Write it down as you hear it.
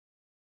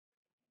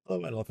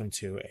Hello and welcome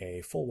to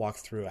a full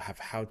walkthrough of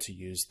how to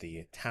use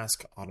the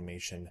task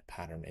automation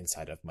pattern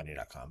inside of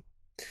Monday.com.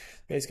 The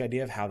basic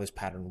idea of how this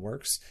pattern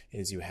works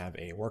is you have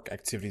a work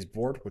activities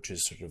board, which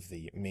is sort of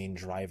the main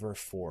driver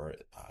for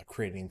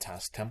creating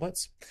task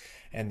templates.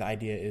 And the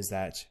idea is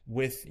that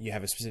you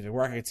have a specific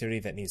work activity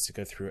that needs to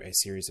go through a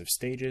series of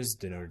stages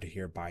denoted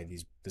here by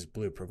this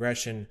blue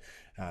progression.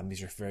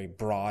 These are very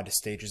broad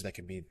stages that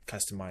can be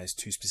customized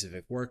to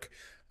specific work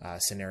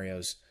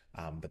scenarios.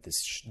 But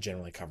this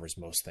generally covers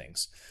most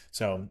things.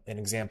 So an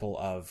example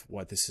of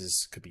what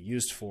this could be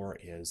used for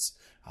is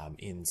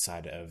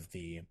inside of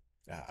the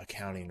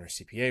accounting or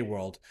CPA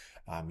world,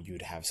 you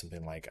would have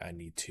something like I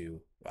need to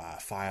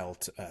file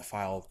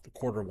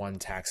quarter one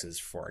taxes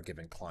for a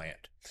given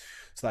client.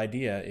 So the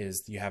idea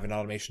is you have an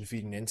automation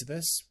feeding into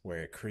this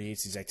where it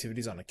creates these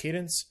activities on a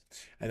cadence,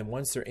 and then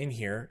once they're in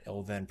here, it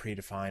will then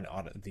predefine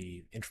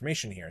the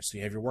information here. So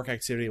you have your work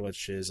activity,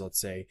 which is,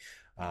 let's say,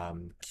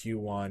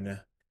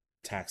 Q1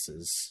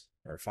 taxes,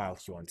 or file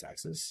Q1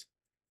 taxes,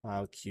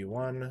 file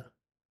Q1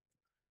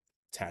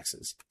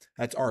 taxes.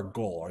 That's our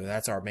goal, or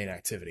that's our main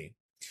activity.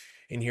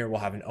 In here,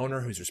 we'll have an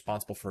owner who's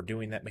responsible for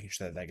doing that, making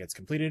sure that that gets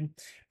completed,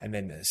 and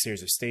then a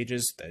series of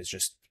stages that is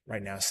just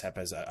right now set up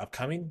as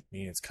upcoming,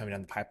 meaning it's coming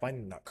down the pipeline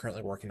and not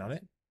currently working on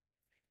it.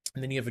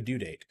 And then you have a due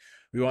date.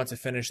 We want to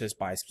finish this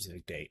by a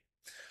specific date.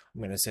 I'm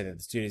going to say that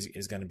the due date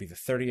is going to be the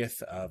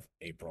 30th of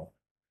April.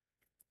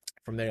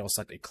 From there, you'll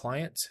select a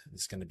client.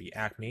 This is going to be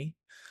Acme.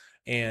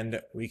 And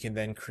we can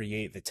then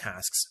create the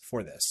tasks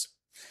for this.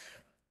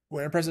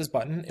 When I press this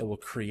button, it will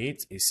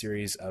create a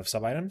series of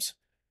sub-items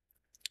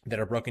that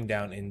are broken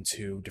down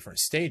into different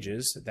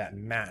stages that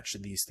match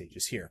these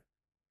stages here.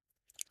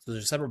 So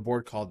there's a separate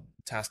board called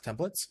task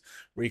templates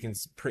where you can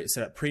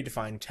set up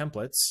predefined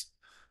templates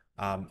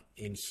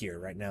in here.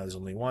 Right now there's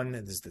only one,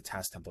 and this is the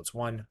task templates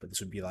one, but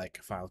this would be like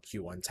file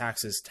Q1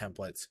 taxes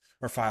template,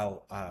 or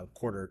file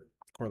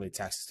quarterly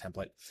taxes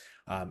template,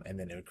 and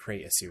then it would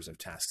create a series of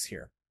tasks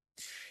here.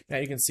 Now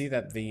you can see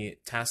that the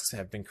tasks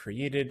have been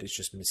created. It's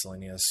just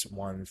miscellaneous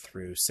 1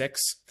 through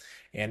 6.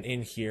 And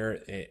in here,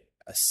 it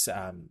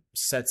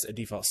sets a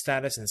default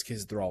status. In this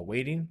case, they're all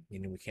waiting,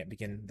 meaning we can't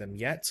begin them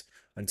yet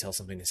until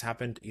something has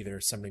happened.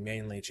 Either somebody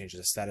manually changes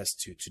the status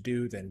to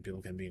do, then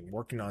people can be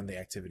working on the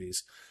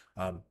activities,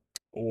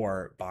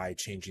 or by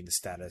changing the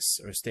status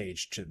or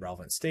stage to the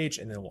relevant stage,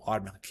 and then it will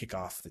automatically kick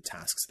off the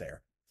tasks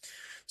there.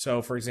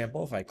 So for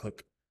example, if I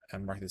click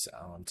and mark this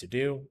on to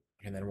do,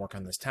 I can then work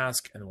on this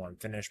task, and then when I'm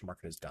finished, mark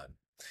it as done.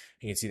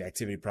 You can see the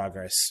activity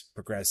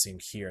progressing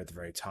here at the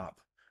very top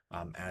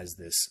as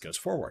this goes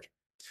forward.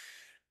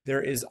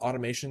 There is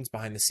automations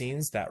behind the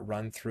scenes that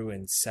run through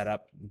and set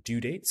up due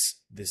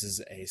dates. This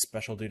is a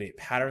special due date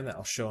pattern that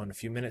I'll show in a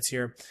few minutes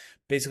here.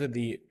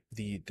 Basically,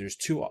 there's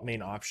two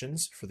main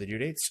options for the due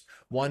dates.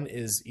 One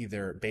is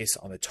either based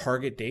on the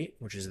target date,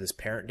 which is this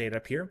parent date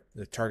up here,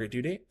 the target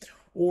due date,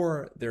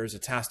 or there's a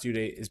task due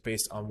date is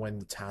based on when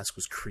the task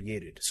was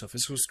created. So if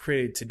this was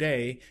created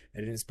today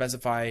and it didn't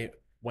specify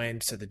when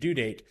to set the due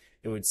date,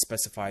 it would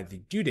specify the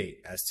due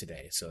date as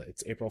today. So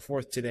it's April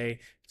 4th today.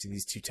 So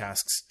these two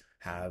tasks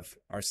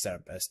are set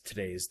up as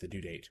today is the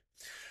due date.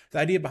 The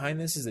idea behind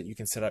this is that you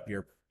can set up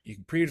you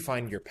can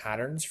predefine your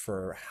patterns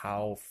for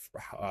how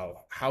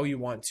you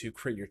want to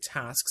create your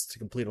tasks to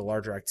complete a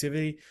larger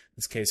activity. In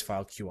this case,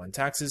 file Q1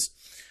 taxes,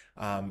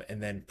 and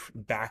then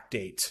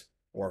backdate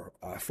or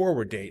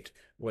forward date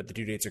what the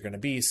due dates are going to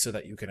be so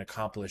that you can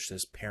accomplish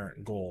this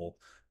parent goal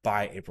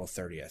by April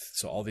 30th.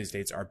 So all these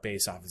dates are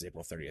based off of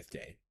April 30th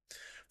day.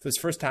 For this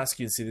first task,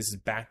 you can see this is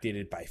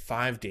backdated by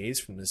 5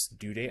 days from this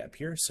due date up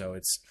here. So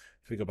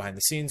if we go behind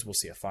the scenes, we'll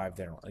see a 5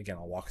 there. Again,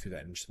 I'll walk through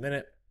that in just a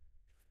minute.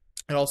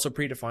 It also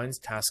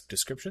predefines task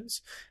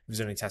descriptions. If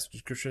there's any task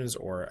descriptions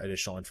or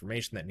additional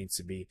information that needs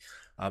to be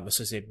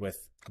associated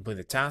with completing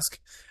the task,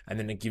 and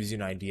then it gives you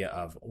an idea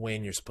of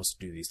when you're supposed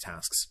to do these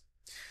tasks.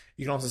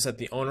 You can also set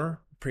the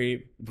owner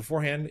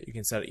beforehand. You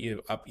can set it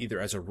up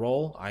either as a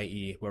role,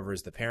 i.e. whoever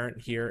is the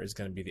parent here is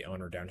going to be the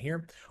owner down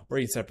here, or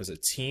you can set up as a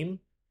team,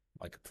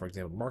 like for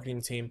example,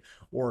 marketing team,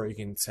 or you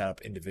can set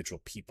up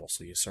individual people.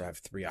 So you sort of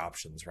have 3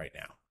 options right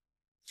now.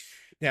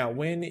 Now,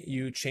 when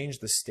you change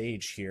the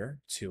stage here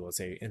to, let's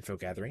say, info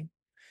gathering,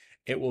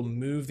 it will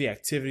move the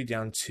activity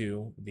down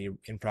to the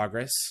in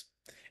progress,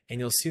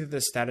 and you'll see that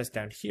the status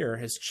down here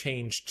has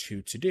changed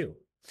to do.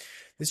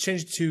 This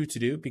changed to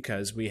do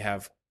because we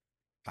have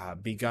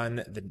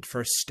begun the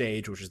first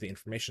stage, which is the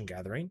information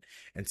gathering,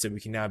 and so we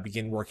can now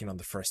begin working on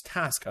the first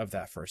task of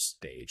that first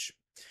stage.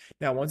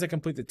 Now, once I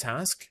complete the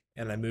task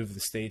and I move the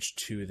stage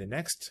to the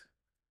next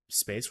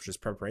space, which is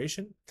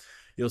preparation,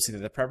 you'll see that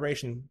the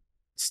preparation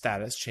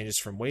status changes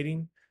from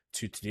waiting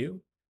to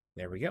do.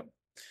 There we go.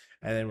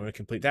 And then when we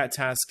complete that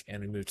task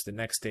and we move to the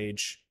next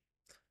stage,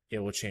 it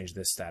will change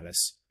this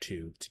status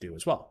to do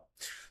as well.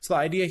 So the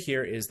idea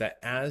here is that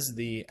as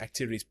the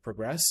activities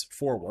progress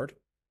forward,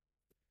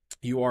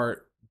 you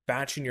are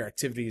batching your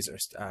activities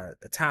or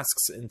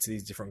tasks into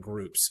these different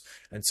groups.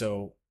 And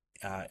so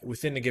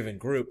within a given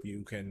group,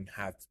 you can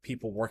have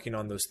people working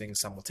on those things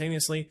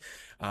simultaneously,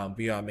 but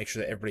you gotta make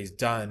sure that everybody's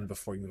done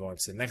before you move on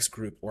to the next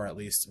group, or at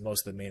least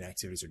most of the main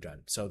activities are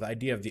done. So the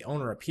idea of the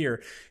owner up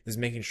here is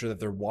making sure that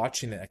they're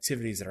watching the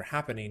activities that are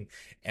happening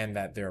and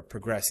that they're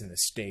progressing the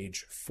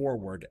stage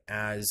forward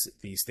as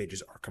the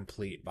stages are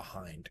complete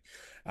behind.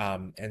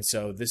 And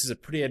so this is a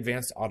pretty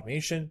advanced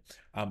automation,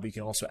 but you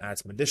can also add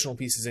some additional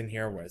pieces in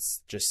here where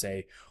it's just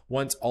say,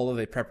 once all of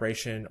the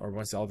preparation or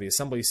once all the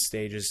assembly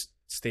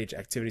stage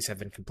activities have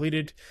been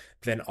completed,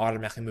 then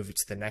automatically move it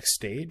to the next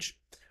stage.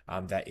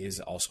 That is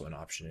also an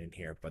option in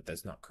here, but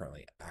that's not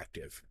currently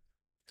active.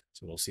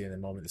 So we'll see in a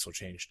moment, this will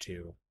change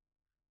to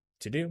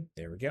do.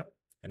 There we go.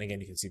 And again,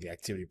 you can see the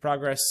activity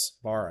progress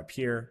bar up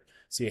here,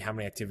 see how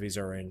many activities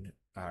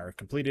are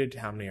completed,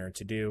 how many are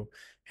to do,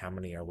 how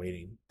many are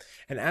waiting.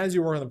 And as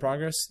you work on the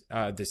progress,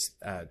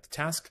 the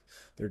task,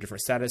 there are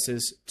different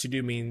statuses.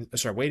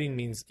 Waiting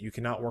means you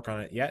cannot work on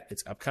it yet,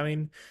 it's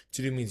upcoming.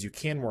 To do means you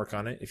can work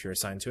on it if you're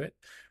assigned to it.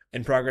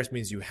 In progress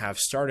means you have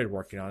started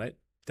working on it.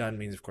 Done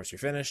means, of course, you're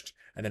finished.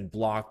 And then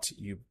blocked,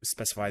 you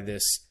specify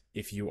this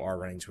if you are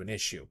running into an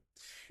issue.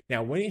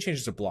 Now, when you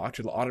change it to blocked,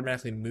 it'll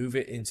automatically move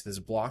it into this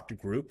blocked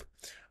group.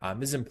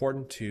 This is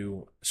important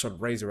to sort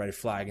of raise a red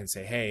flag and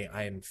say, hey,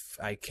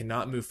 I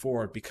cannot move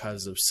forward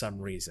because of some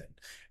reason.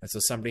 And so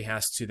somebody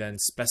has to then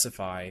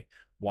specify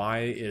why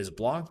it is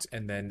blocked,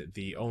 and then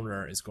the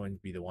owner is going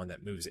to be the one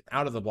that moves it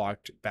out of the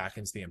blocked back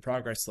into the in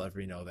progress to let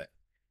everybody know that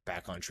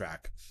back on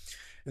track.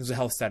 There's a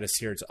health status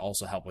here to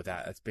also help with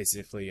that. That's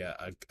basically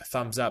a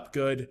thumbs up,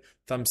 good,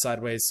 thumbs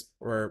sideways,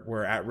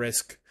 we're at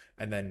risk,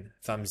 and then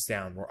thumbs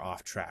down, we're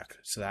off track.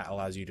 So that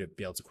allows you to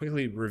be able to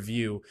quickly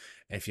review,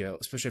 and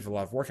especially if you have a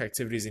lot of work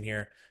activities in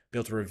here, be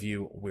able to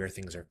review where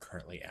things are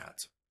currently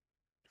at.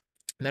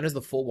 And that is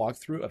the full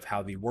walkthrough of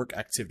how the work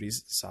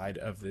activities side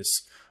of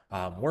this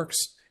works.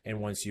 And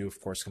once you,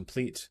 of course,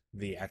 complete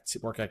the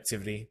work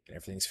activity and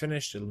everything's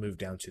finished, it'll move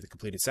down to the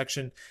completed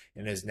section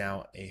and is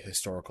now a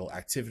historical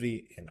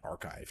activity and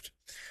archived.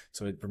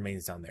 So it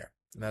remains down there.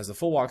 And that's the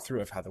full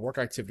walkthrough of how the work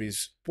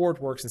activities board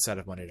works inside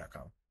of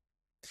Monday.com.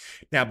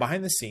 Now,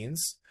 behind the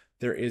scenes,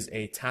 there is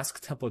a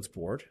task templates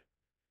board,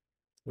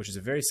 which is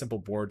a very simple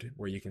board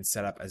where you can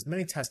set up as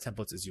many task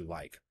templates as you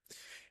like.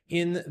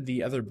 In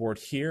the other board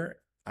here,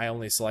 I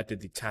only selected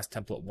the task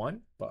template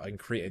one, but I can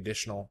create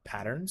additional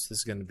patterns. This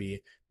is going to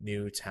be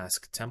new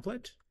task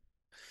template.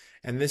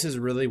 And this is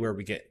really where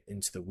we get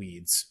into the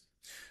weeds.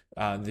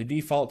 The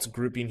default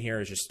grouping here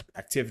is just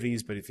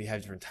activities, but if you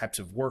have different types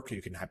of work,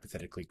 you can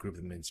hypothetically group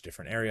them into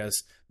different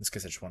areas. In this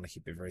case, I just want to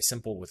keep it very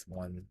simple with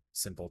one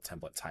simple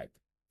template type.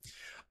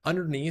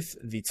 Underneath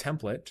the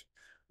template,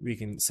 we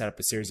can set up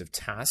a series of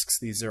tasks.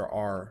 These are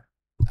our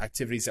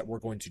activities that we're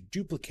going to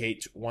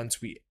duplicate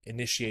once we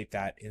initiate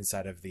that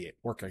inside of the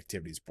work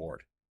activities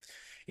board.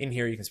 In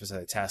here, you can specify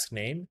the task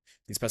name.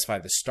 You can specify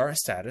the start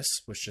status,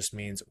 which just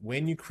means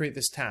when you create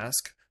this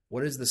task,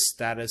 what is the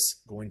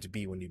status going to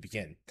be when you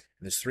begin? And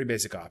there's three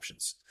basic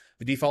options.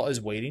 The default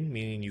is waiting,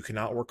 meaning you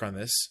cannot work on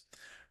this.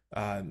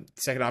 The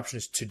second option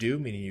is to do,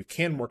 meaning you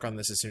can work on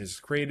this as soon as it's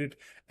created.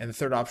 And the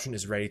third option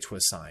is ready to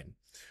assign.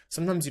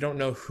 Sometimes you don't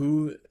know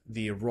who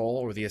the role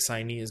or the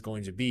assignee is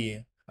going to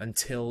be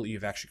until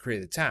you've actually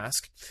created the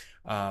task.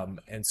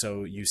 And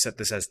so you set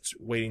this as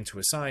waiting to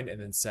assign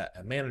and then set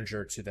a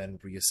manager to then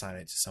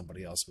reassign it to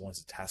somebody else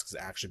once the task has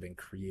actually been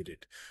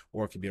created.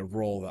 Or it could be a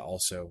role that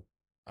also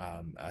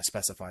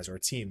specifies, or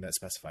a team that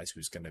specifies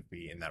who's going to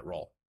be in that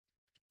role.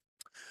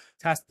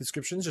 Task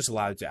descriptions just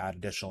allow you to add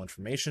additional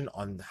information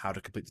on how to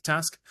complete the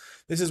task.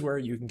 This is where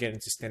you can get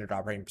into standard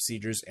operating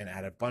procedures and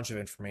add a bunch of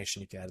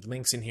information. You can add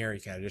links in here, you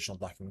can add additional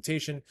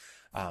documentation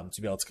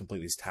to be able to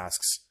complete these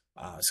tasks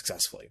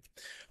successfully.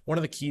 One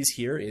of the keys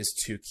here is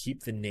to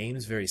keep the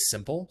names very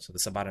simple. So the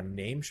sub-item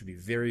name should be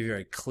very,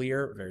 very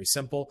clear, very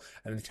simple.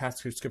 And the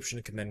task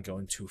description can then go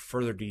into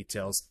further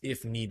details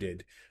if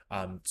needed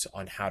on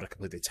how to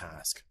complete the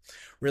task.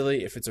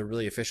 Really, if it's a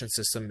really efficient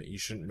system, you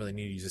shouldn't really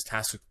need to use this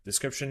task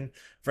description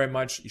very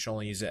much. You should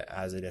only use it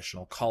as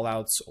additional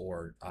callouts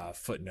or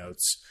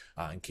footnotes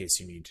in case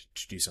you need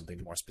to do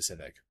something more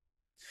specific.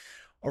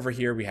 Over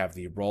here, we have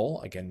the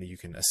role. Again, you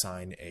can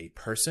assign a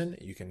person,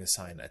 you can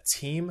assign a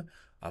team,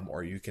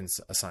 or you can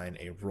assign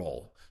a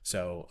role.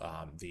 So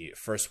the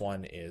first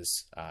one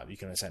is you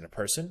can assign a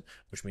person,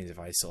 which means if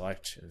I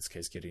select, in this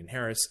case, Gideon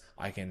Harris,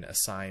 I can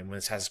assign, when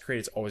this task is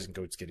created, it's always going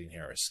to go to Gideon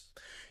Harris.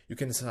 You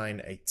can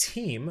assign a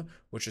team,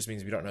 which just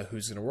means we don't know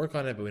who's going to work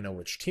on it, but we know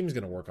which team is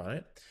going to work on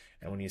it.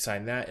 And when you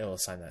assign that, it'll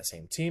assign that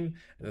same team.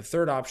 And the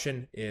third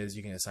option is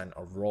you can assign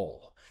a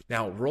role.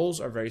 Now,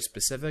 roles are very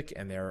specific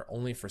and they're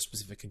only for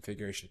specific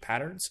configuration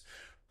patterns.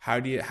 How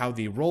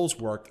the roles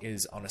work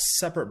is on a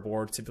separate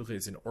board. Typically,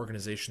 it's an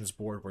organizations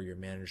board where you're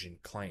managing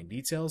client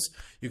details.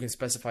 You can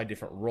specify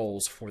different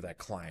roles for that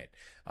client.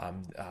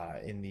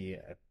 In the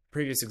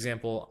previous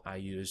example, I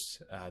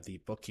used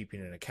the bookkeeping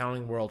and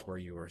accounting world where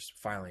you were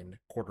filing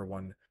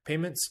Q1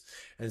 payments.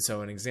 And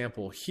so an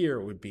example here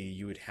would be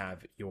you would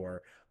have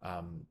your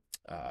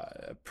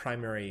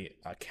primary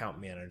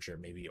account manager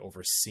maybe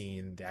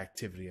overseeing the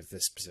activity of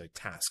this specific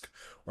task,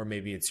 or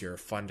maybe it's your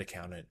fund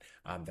accountant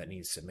that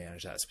needs to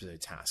manage that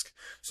specific task.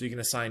 So you can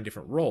assign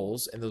different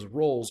roles, and those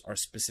roles are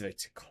specific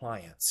to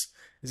clients.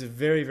 It's a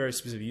very, very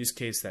specific use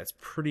case that's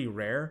pretty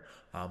rare,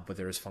 but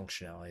there is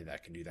functionality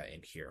that can do that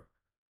in here.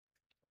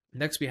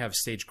 Next, we have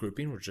stage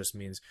grouping, which just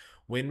means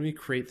when we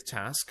create the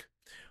task,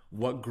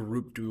 what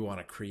group do we want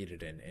to create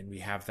it in? And we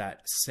have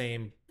that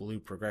same blue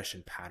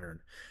progression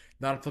pattern.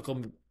 Not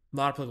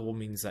applicable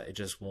means that it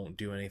just won't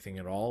do anything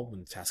at all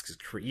when the task is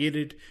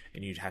created,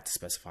 and you'd have to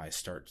specify a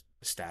start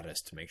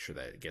status to make sure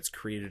that it gets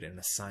created and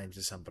assigned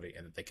to somebody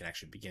and that they can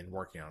actually begin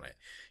working on it.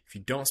 If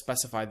you don't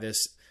specify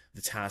this,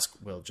 the task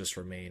will just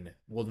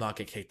will not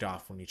get kicked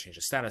off when you change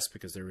the status,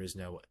 because there is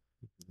no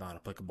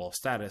non-applicable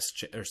status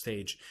or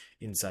stage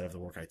inside of the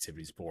work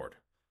activities board.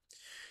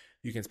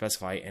 You can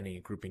specify any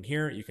grouping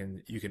here. You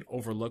can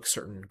overlook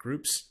certain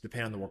groups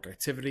depending on the work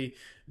activity.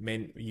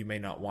 You may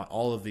not want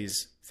all of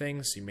these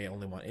things. You may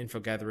only want info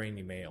gathering.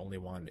 You may only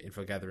want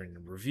info gathering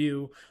and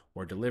review,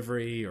 or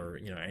delivery, or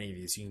any of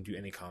these. You can do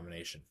any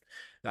combination.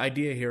 The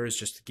idea here is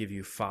just to give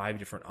you 5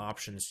 different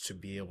options to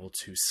be able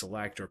to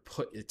select or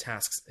put the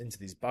tasks into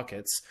these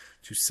buckets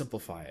to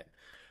simplify it.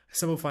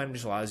 Simplifying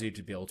just allows you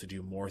to be able to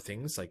do more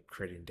things like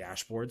creating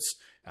dashboards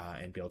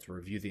and be able to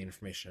review the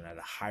information at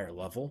a higher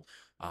level.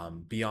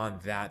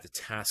 Beyond that, the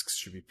tasks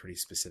should be pretty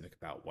specific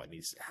about what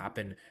needs to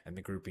happen, and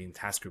the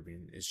task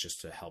grouping is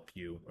just to help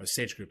you, or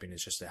stage grouping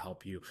is just to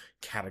help you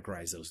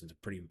categorize those into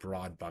pretty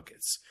broad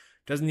buckets.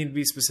 It doesn't need to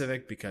be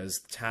specific because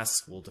the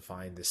tasks will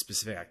define the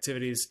specific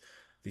activities.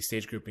 The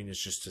stage grouping is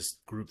just to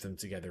group them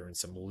together in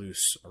some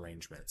loose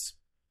arrangements.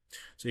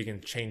 So you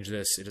can change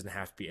this. It doesn't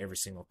have to be every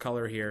single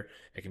color here.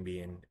 It can be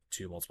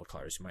into multiple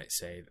colors. You might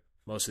say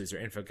most of these are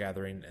info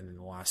gathering, and then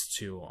the last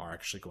 2 are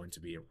actually going to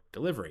be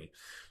delivery.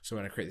 So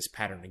when I create this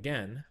pattern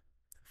again,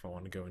 if I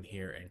want to go in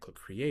here and click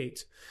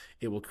create,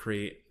 it will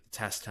create the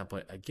task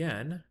template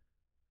again,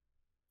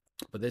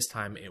 but this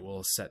time it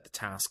will set the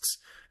tasks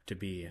to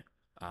be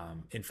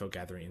info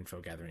gathering, info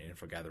gathering,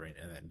 info gathering,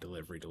 and then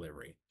delivery,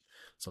 delivery.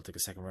 So I'll take a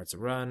second for it to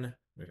run.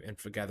 We have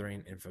info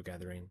gathering, info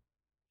gathering,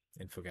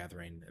 info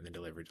gathering, and then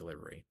delivery,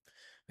 delivery.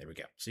 There we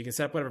go. So you can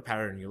set up whatever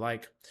pattern you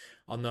like.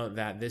 I'll note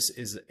that this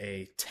is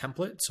a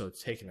template, so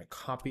it's taking a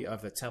copy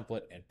of the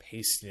template and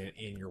pasting it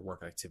in your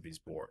work activities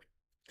board.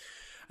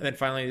 And then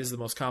finally, this is the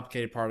most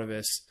complicated part of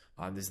this.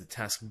 This is the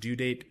task due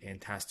date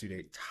and task due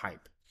date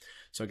type.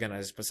 So again,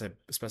 as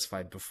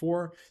specified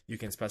before, you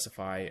can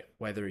specify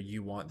whether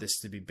you want this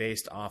to be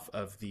based off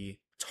of the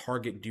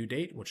target due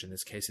date, which in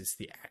this case is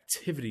the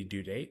activity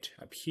due date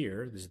up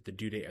here. This is the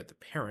due date of the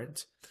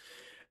parent.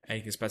 And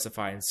you can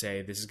specify and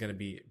say this is going to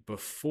be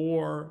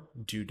before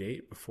due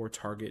date, before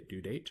target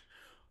due date,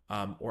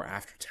 or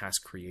after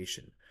task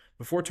creation.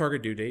 Before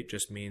target due date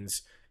just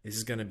means this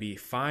is going to be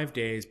 5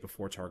 days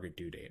before target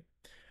due date.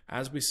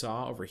 As we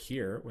saw over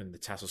here when the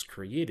task was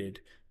created,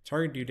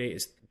 target due date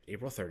is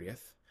April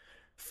 30th.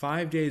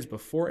 5 days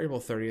before April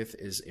 30th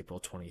is April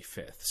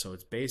 25th. So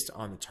it's based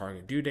on the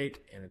target due date,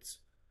 and it's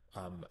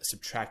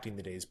subtracting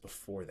the days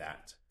before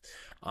that.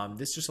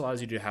 This just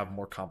allows you to have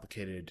more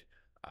complicated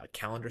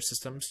calendar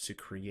systems to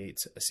create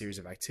a series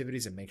of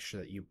activities and make sure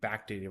that you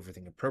backdate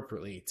everything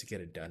appropriately to get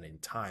it done in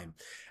time.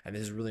 And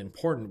this is really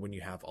important when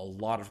you have a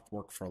lot of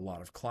work for a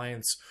lot of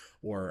clients,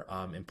 or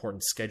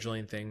important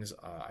scheduling things.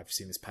 I've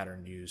seen this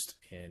pattern used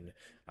in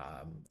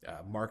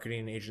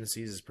marketing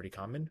agencies. Is pretty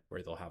common,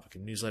 where they'll have like a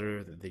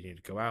newsletter that they need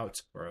to go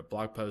out, or a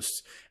blog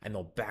post, and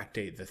they'll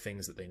backdate the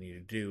things that they need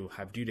to do,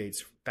 have due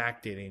dates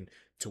backdating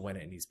to when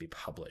it needs to be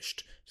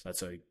published. So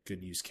that's a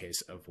good use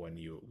case of when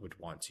you would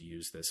want to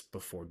use this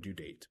before due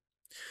date.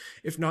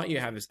 If not, you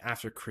have this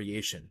after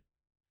creation.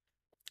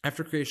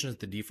 After creation is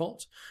the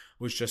default,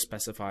 which just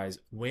specifies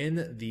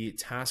when the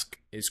task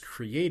is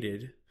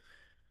created,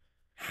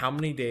 how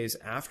many days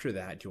after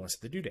that do you want to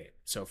set the due date?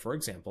 So for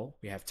example,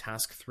 we have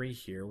task 3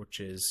 here,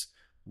 which is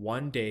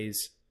 1 day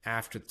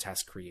after the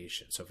task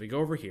creation. So if we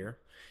go over here,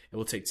 it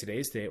will take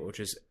today's date, which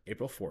is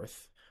April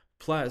 4th,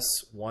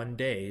 plus 1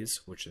 day,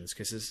 which in this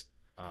case is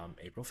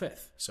April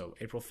 5th. So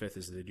April 5th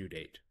is the due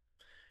date.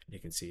 You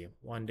can see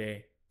 1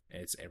 day,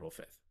 it's April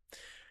 5th.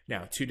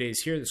 Now 2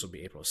 days here, this will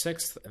be April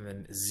 6th, and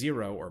then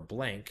 0 or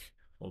blank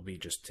will be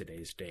just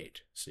today's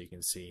date. So you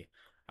can see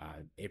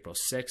April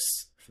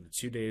 6th for the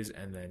 2 days,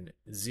 and then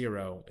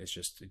 0 is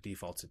just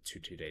defaulted to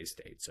today's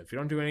date. So if you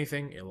don't do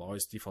anything, it will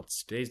always default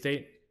to today's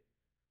date.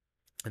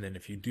 And then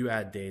if you do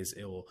add days,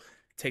 it will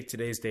take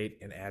today's date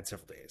and add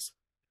several days.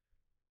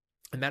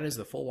 And that is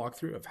the full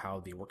walkthrough of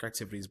how the work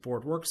activities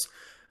board works,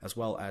 as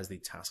well as the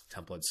task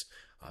templates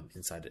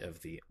inside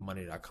of the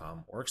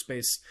money.com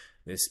workspace.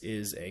 This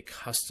is a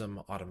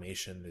custom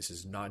automation. This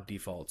is not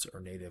default or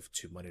native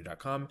to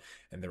money.com,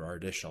 and there are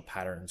additional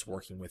patterns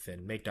working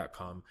within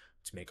make.com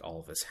to make all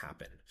of this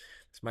happen.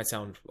 This might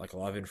sound like a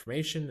lot of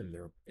information, and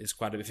there is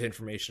quite a bit of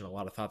information, a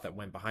lot of thought that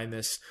went behind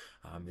this.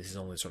 This is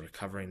only sort of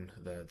covering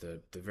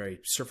the very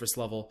surface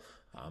level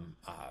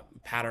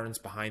patterns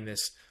behind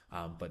this,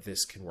 but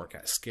this can work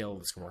at scale.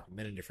 This can work in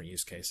many different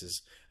use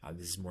cases.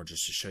 This is more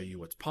just to show you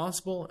what's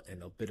possible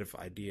and a bit of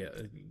idea,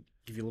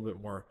 give you a little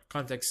bit more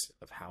context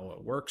of how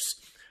it works.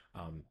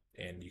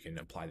 And you can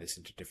apply this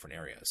into different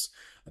areas.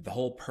 The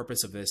whole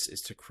purpose of this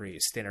is to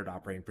create standard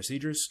operating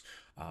procedures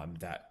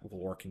that will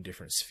work in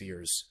different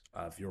spheres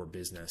of your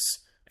business.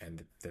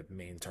 And the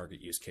main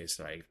target use case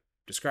that I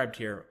described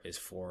here is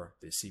for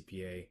the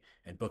CPA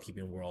and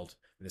bookkeeping world,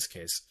 in this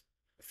case,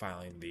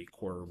 filing the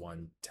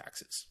Q1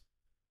 taxes.